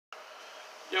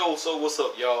Yo, so what's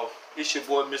up, y'all? It's your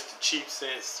boy Mr. Cheap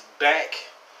Sense back.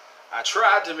 I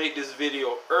tried to make this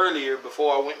video earlier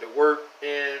before I went to work,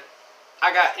 and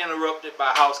I got interrupted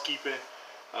by housekeeping.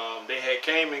 They had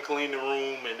came and cleaned the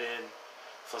room, and then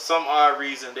for some odd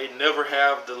reason they never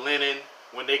have the linen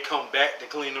when they come back to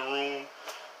clean the room.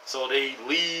 So they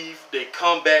leave, they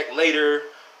come back later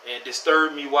and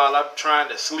disturb me while I'm trying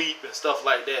to sleep and stuff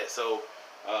like that. So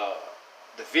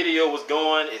the video was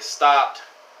going, it stopped.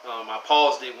 I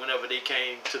paused it whenever they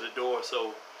came to the door,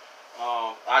 so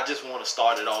I just want to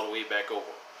start it all the way back over.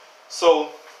 So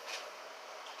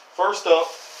first up,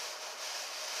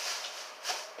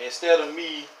 instead of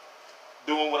me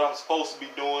doing what I'm supposed to be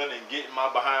doing and getting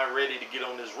my behind ready to get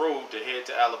on this road to head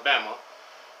to Alabama,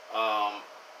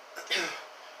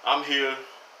 I'm here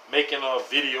making a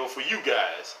video for you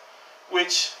guys,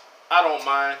 which I don't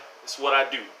mind. It's what I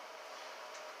do.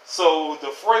 So the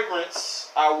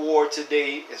fragrance I wore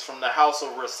today is from the house of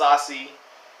Rassasi,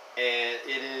 and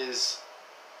it is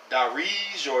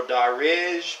Daarej or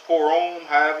Daarej, Porom,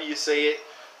 however you say it.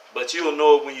 But you'll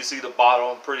know it when you see the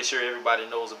bottle. I'm pretty sure everybody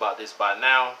knows about this by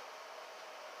now.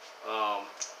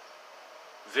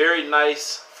 Very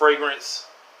nice fragrance.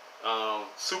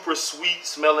 Super sweet,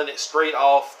 smelling it straight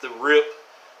off the rip,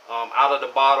 out of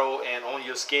the bottle and on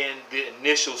your skin, the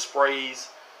initial sprays.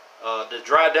 The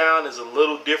dry down is a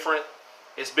little different.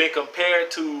 It's been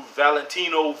compared to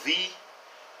Valentino V,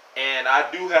 and I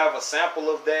do have a sample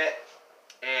of that,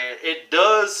 and it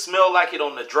does smell like it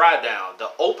on the dry down.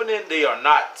 The opening, they are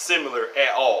not similar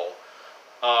at all.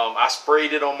 I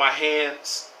sprayed it on my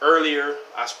hands earlier.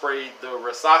 I sprayed the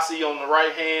Rassasi on the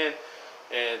right hand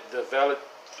and the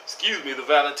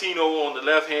Valentino on the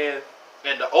left hand,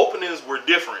 and the openings were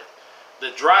different.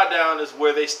 The dry down is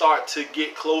where they start to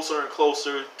get closer and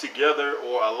closer together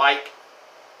or alike,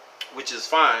 which is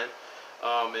fine.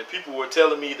 And people were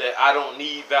telling me that I don't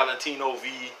need Valentino V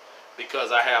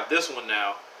because I have this one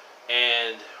now.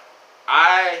 And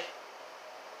I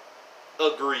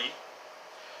agree.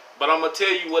 But I'm going to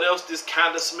tell you what else this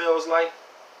kind of smells like.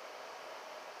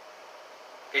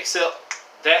 Except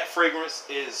that fragrance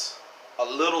is a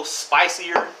little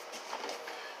spicier.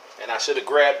 And I should have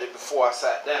grabbed it before I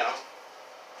sat down.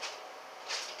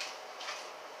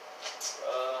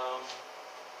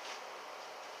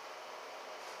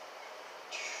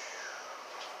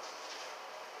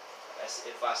 That's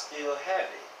if I still have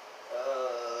it.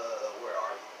 Where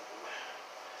are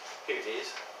you? Here it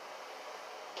is.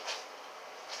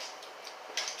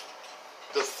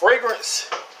 The fragrance,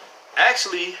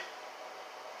 actually,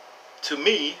 to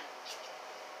me,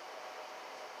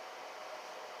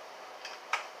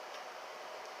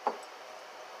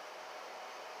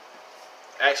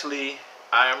 actually,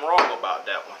 I am wrong about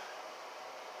that one.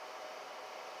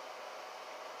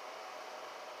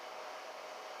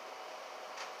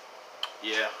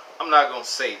 Yeah, I'm not going to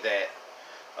say that.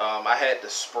 I had to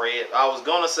spray it. I was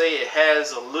going to say it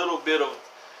has a little bit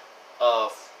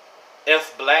of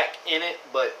F black in it,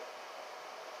 but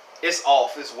it's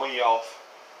off. It's way off.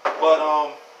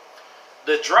 But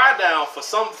the dry down, for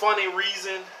some funny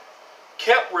reason,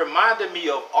 kept reminding me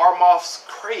of Armoff's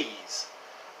Craze.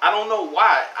 I don't know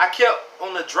why. I kept,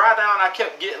 on the dry down, I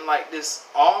kept getting like this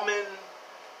almond,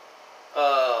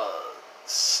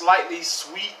 slightly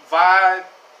sweet vibe.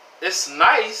 It's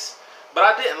nice, but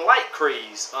I didn't like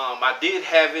Craze. I did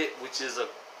have it, which is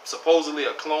supposedly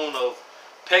a clone of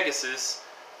Pegasus.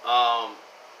 I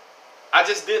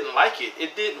just didn't like it.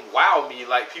 It didn't wow me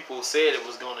like people said it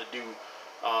was going to do.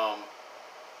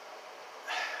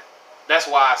 That's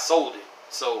why I sold it.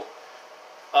 So,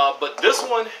 but this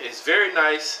one is very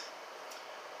nice.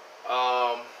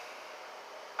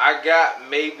 I got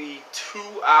maybe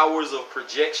 2 hours of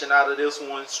projection out of this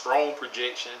one. Strong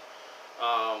projection.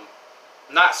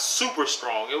 Not super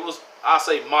strong. It was, I'll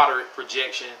say, moderate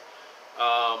projection.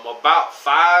 About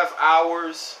 5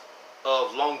 hours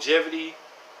of longevity.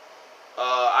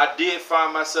 I did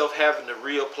find myself having to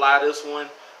reapply this one.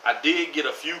 I did get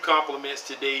a few compliments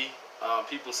today.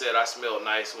 People said I smelled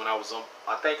nice when I was on,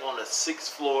 I think, on the 6th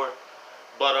floor.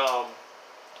 But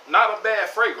not a bad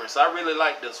fragrance. I really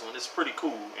like this one. It's pretty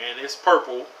cool, and it's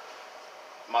purple.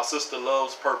 My sister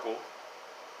loves purple,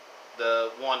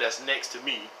 the one that's next to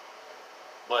me.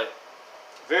 But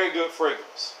very good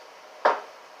fragrance.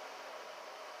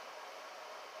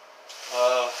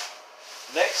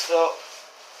 Next up,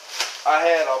 I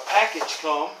had a package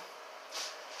come,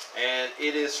 and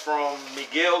it is from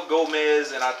Miguel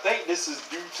Gomez, and I think this is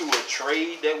due to a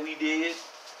trade that we did.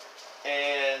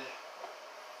 And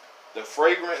the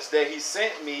fragrance that he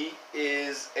sent me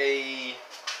is I'm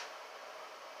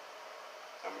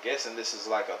guessing this is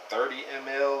like a 30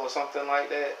 ml or something like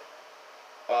that.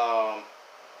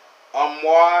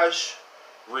 Homage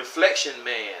Reflection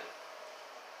Man.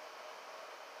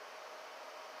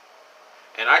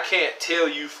 And I can't tell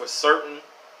you for certain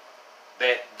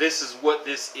that this is what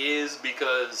this is,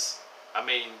 because I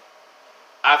mean,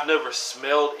 I've never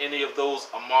smelled any of those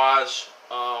homage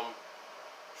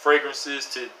fragrances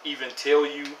to even tell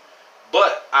you.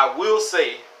 But I will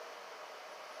say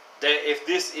that if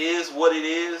this is what it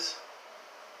is,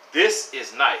 this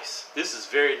is nice. This is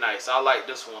very nice. I like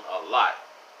this one a lot.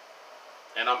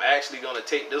 And I'm actually going to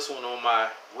take this one on my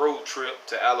road trip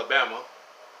to Alabama.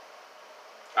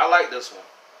 I like this one.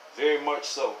 Very much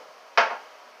so.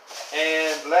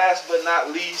 And last but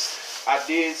not least, I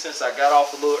did, since I got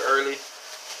off a little early,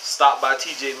 stop by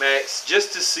TJ Maxx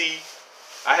just to see.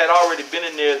 I had already been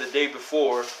in there the day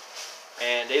before,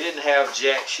 and they didn't have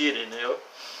jack shit in there.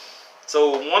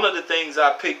 So one of the things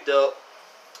I picked up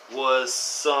was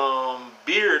some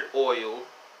beard oil.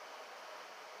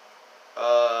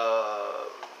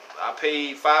 I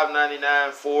paid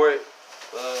 $5.99 for it.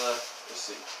 Let's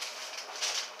see.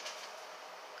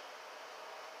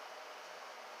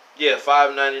 Yeah,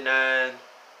 $5.99.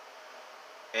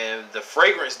 And the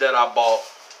fragrance that I bought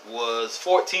was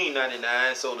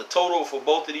 $14.99. So the total for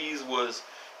both of these was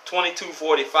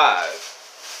 $22.45.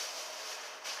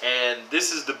 And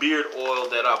this is the beard oil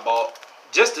that I bought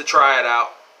just to try it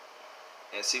out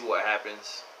and see what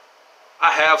happens.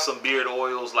 I have some beard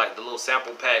oils, like the little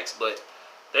sample packs, but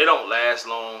they don't last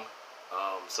long.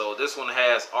 So this one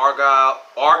has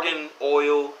argan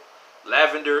oil,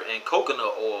 lavender, and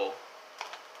coconut oil.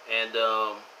 And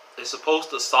it's supposed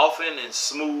to soften and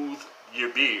smooth your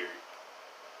beard.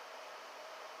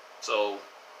 So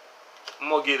I'm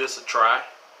going to give this a try.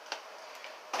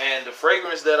 And the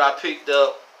fragrance that I picked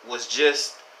up was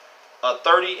just a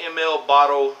 30 ml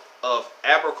bottle of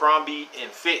Abercrombie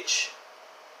and Fitch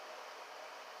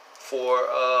for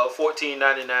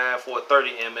 $14.99 for a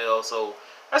 30 ml. So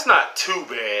that's not too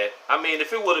bad. I mean,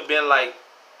 if it would have been like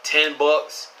 10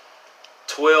 bucks,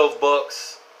 12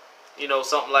 bucks, you know,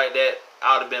 something like that,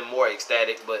 I would have been more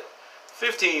ecstatic. But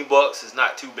 15 bucks is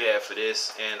not too bad for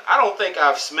this. And I don't think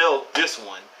I've smelled this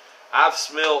one. I've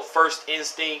smelled First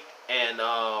Instinct, and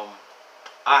I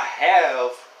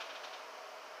have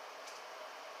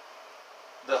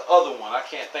the other one. I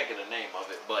can't think of the name of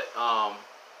it, but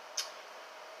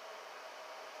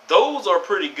those are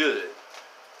pretty good.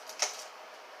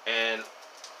 And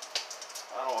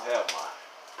I don't have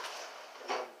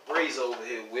my razor over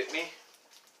here with me,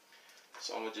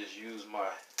 so I'm gonna just use my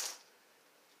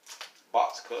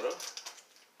box cutter,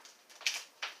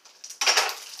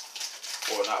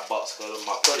 or not box cutter,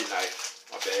 my putty knife,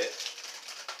 my bad.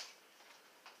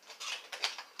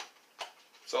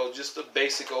 So just a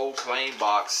basic old plain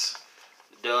box.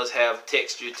 It does have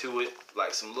texture to it,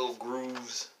 like some little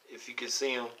grooves, if you can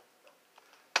see them.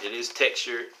 It is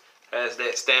textured, has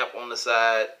that stamp on the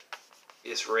side.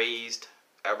 It's raised,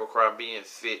 Abercrombie and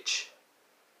Fitch.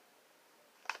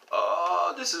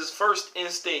 This is First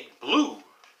Instinct Blue.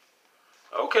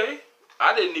 Okay,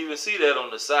 I didn't even see that on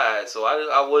the side, so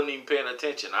I wasn't even paying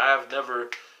attention. I have never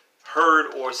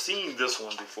heard or seen this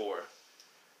one before.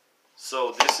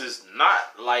 So this is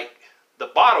not like the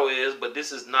bottle is, but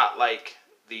this is not like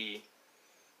the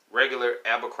regular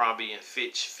Abercrombie and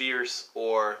Fitch Fierce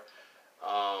or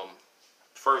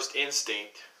First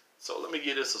Instinct. So let me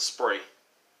give this a spray.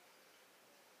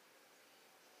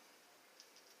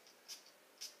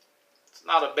 It's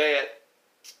not a bad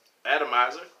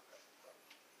atomizer.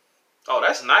 Oh,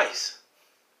 that's nice.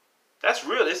 That's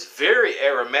real. It's very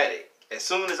aromatic. As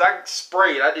soon as I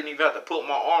sprayed, I didn't even have to put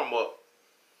my arm up.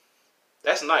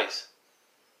 That's nice.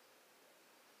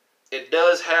 It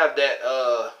does have that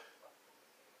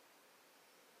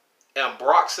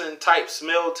ambroxan type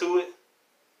smell to it.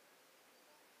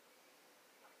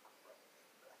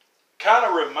 Kind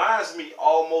of reminds me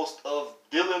almost of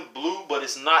Dylan Blue, but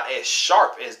it's not as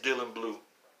sharp as Dylan Blue.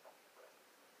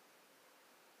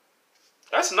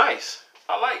 That's nice.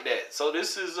 I like that. So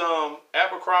this is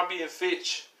Abercrombie and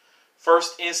Fitch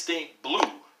First Instinct Blue.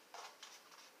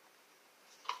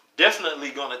 Definitely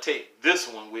gonna take this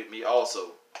one with me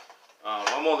also.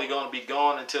 I'm only gonna be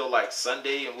gone until like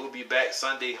Sunday, and we'll be back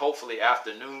Sunday, hopefully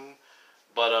afternoon.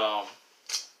 But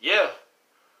yeah.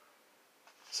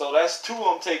 So that's two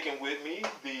I'm taking with me: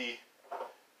 the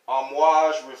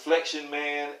Homage Reflection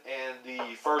Man and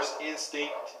the First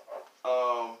Instinct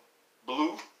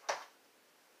Blue.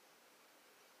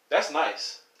 That's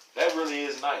nice. That really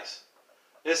is nice.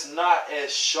 It's not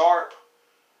as sharp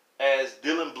as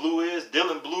Dylan Blue is.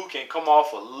 Dylan Blue can come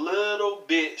off a little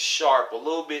bit sharp, a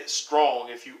little bit strong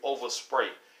if you overspray.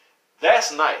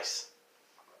 That's nice.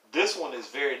 This one is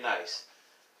very nice.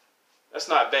 That's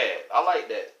not bad. I like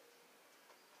that.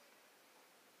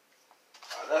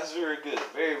 That's very good.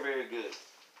 Very, very good.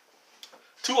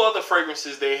 Two other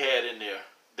fragrances they had in there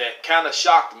that kind of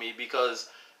shocked me, because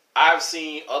I've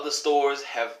seen other stores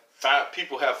have found,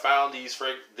 people have found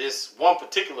this one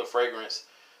particular fragrance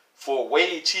for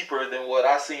way cheaper than what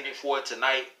I seen it for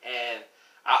tonight, and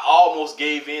I almost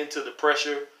gave in to the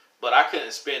pressure, but I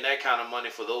couldn't spend that kind of money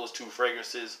for those two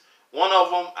fragrances. One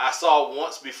of them I saw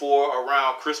once before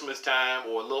around Christmas time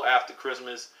or a little after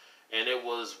Christmas, and it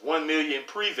was 1 Million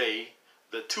Privé,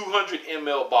 the 200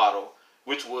 ml bottle,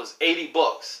 which was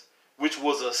 $80, which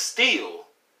was a steal,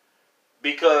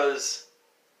 because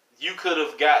you could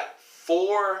have got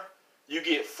you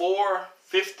get four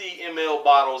 50 ml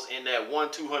bottles in that one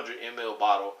 200 ml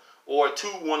bottle, or two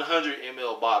 100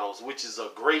 ml bottles, which is a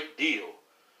great deal.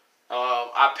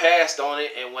 I passed on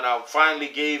it, and when I finally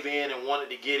gave in and wanted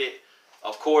to get it,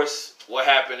 of course, what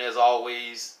happened as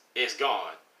always, it's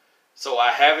gone. So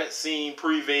I haven't seen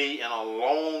Privé in a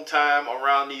long time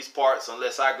around these parts,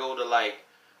 unless I go to like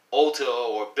Ulta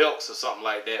or Belk's or something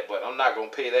like that, but I'm not going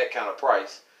to pay that kind of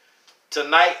price.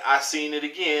 Tonight, I seen it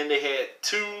again. They had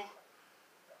two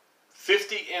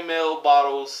 50 ml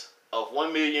bottles of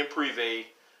 1 Million Privé,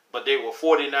 but they were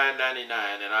 $49.99,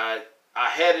 and I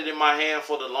had it in my hand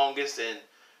for the longest, and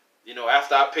you know,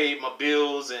 after I paid my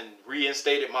bills and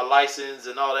reinstated my license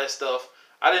and all that stuff,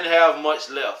 I didn't have much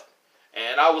left,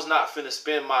 and I was not finna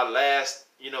spend my last,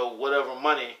 you know, whatever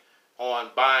money on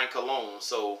buying cologne.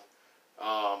 So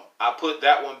I put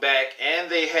that one back, and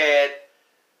they had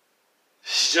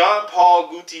Jean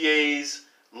Paul Gaultier's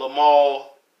Le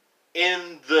Male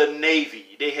in the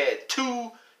navy. They had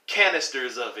two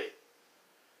canisters of it,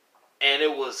 and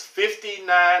it was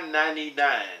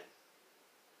 $59.99,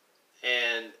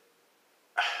 and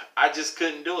I just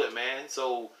couldn't do it, man.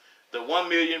 So the 1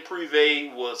 Million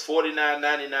Privé was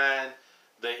 $49.99.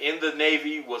 The In the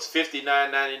Navy was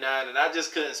 $59.99, and I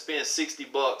just couldn't spend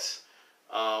 $60.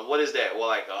 What is that? Well,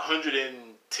 like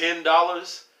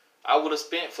 $110 I would have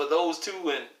spent for those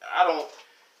two, and I don't.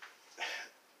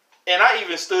 And I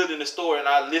even stood in the store and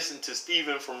I listened to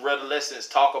Steven from Redolescence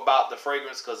talk about the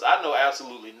fragrance, because I know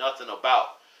absolutely nothing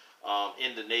about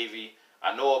In the Navy.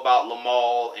 I know about Le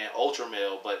Male and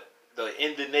Ultramel, but the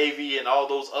In the Navy and all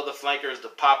those other flankers, the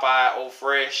Popeye, Eau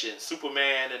Fresh, and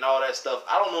Superman and all that stuff,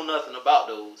 I don't know nothing about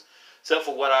those except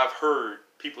for what I've heard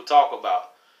people talk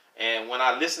about. And when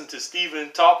I listened to Steven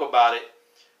talk about it,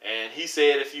 and he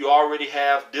said if you already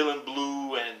have Dylan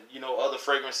Blue and, you know, other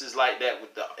fragrances like that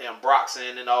with the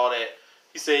Ambroxan and all that,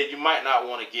 he said you might not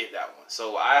want to get that one.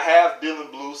 So I have Dylan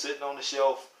Blue sitting on the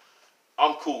shelf.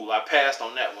 I'm cool. I passed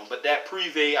on that one. But that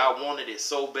Privé, I wanted it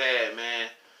so bad, man.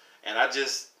 And I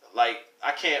just, like,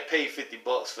 I can't pay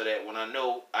 $50 for that when I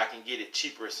know I can get it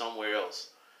cheaper somewhere else.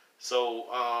 So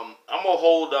I'm going to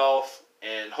hold off,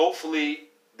 and hopefully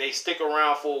they stick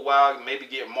around for a while, maybe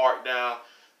get marked down.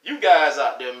 You guys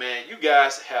out there, man, you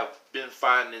guys have been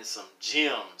finding some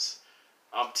gems.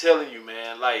 I'm telling you,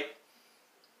 man, like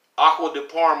Aqua de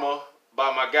Parma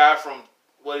by my guy from,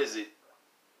 what is it?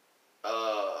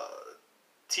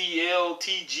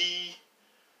 TG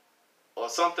or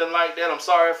something like that. I'm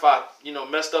sorry if I, you know,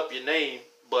 messed up your name,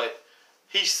 but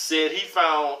he said he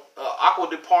found Aqua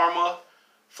de Parma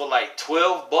for like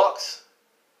 $12.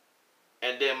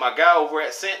 And then my guy over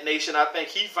at Scent Nation, I think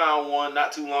he found one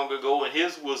not too long ago, and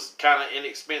his was kind of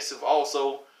inexpensive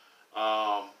also.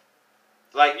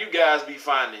 Like, you guys be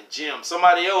finding gems.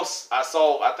 Somebody else I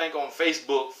saw, I think on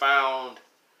Facebook, found,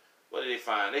 what did they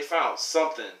find? They found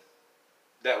something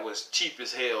that was cheap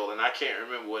as hell, and I can't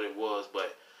remember what it was,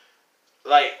 but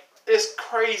like, it's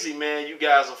crazy, man. You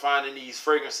guys are finding these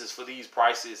fragrances for these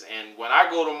prices, and when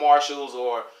I go to Marshall's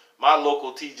or my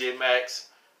local TJ Maxx,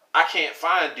 I can't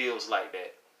find deals like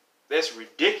that. That's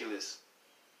ridiculous.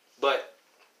 But,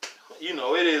 you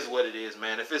know, it is what it is,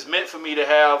 man. If it's meant for me to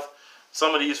have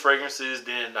some of these fragrances,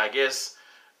 then I guess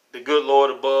the good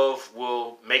Lord above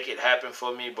will make it happen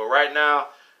for me. But right now,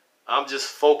 I'm just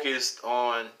focused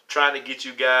on trying to get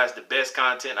you guys the best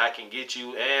content I can get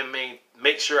you, and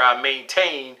make sure I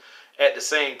maintain at the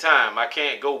same time. I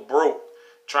can't go broke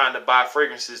trying to buy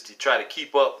fragrances to try to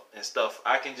keep up and stuff.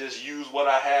 I can just use what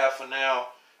I have for now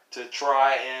to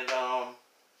try and,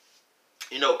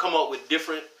 you know, come up with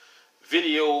different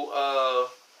video,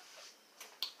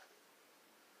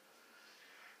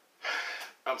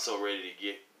 I'm so ready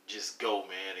to just go,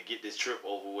 man, and get this trip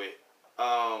over with.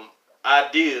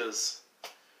 Ideas,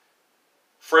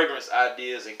 fragrance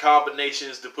ideas and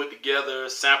combinations to put together,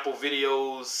 sample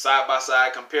videos,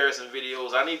 side-by-side comparison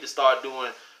videos. I need to start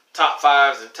doing top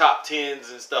 5s and top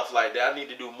 10s and stuff like that. I need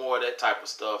to do more of that type of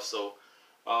stuff. So,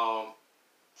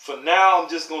 for now, I'm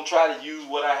just going to try to use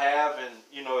what I have. And,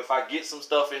 you know, if I get some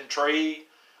stuff in trade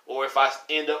or if I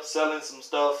end up selling some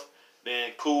stuff,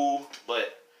 then cool.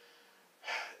 But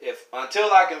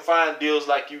until I can find deals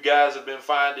like you guys have been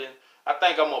finding, I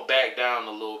think I'm going to back down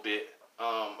a little bit.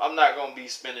 I'm not going to be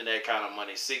spending that kind of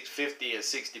money, $50 and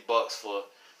 $60 for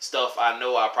stuff I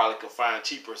know I probably could find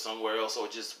cheaper somewhere else, or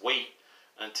just wait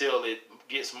until it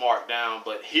gets marked down.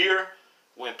 But here,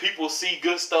 when people see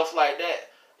good stuff like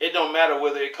that, it don't matter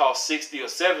whether it costs 60 or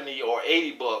 70 or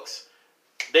 $80,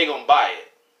 they gonna buy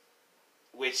it.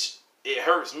 Which it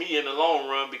hurts me in the long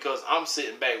run because I'm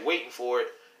sitting back waiting for it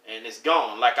and it's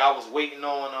gone. Like I was waiting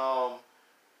on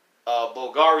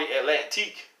Bulgari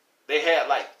Atlantique. They had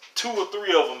like 2 or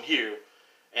 3 of them here,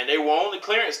 and they were on the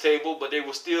clearance table, but they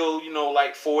were still, you know,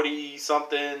 like 40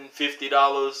 something,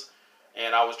 $50,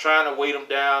 and I was trying to weight them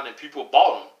down, and people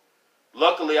bought them.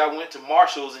 Luckily, I went to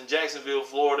Marshall's in Jacksonville,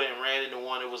 Florida, and ran into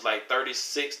one. It was like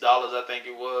 $36, I think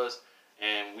it was,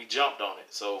 and we jumped on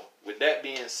it. So with that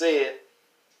being said,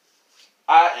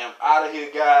 I am out of here,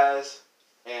 guys,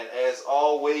 and as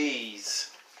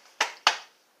always,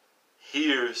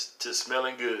 here's to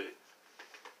smelling good.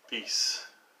 Peace.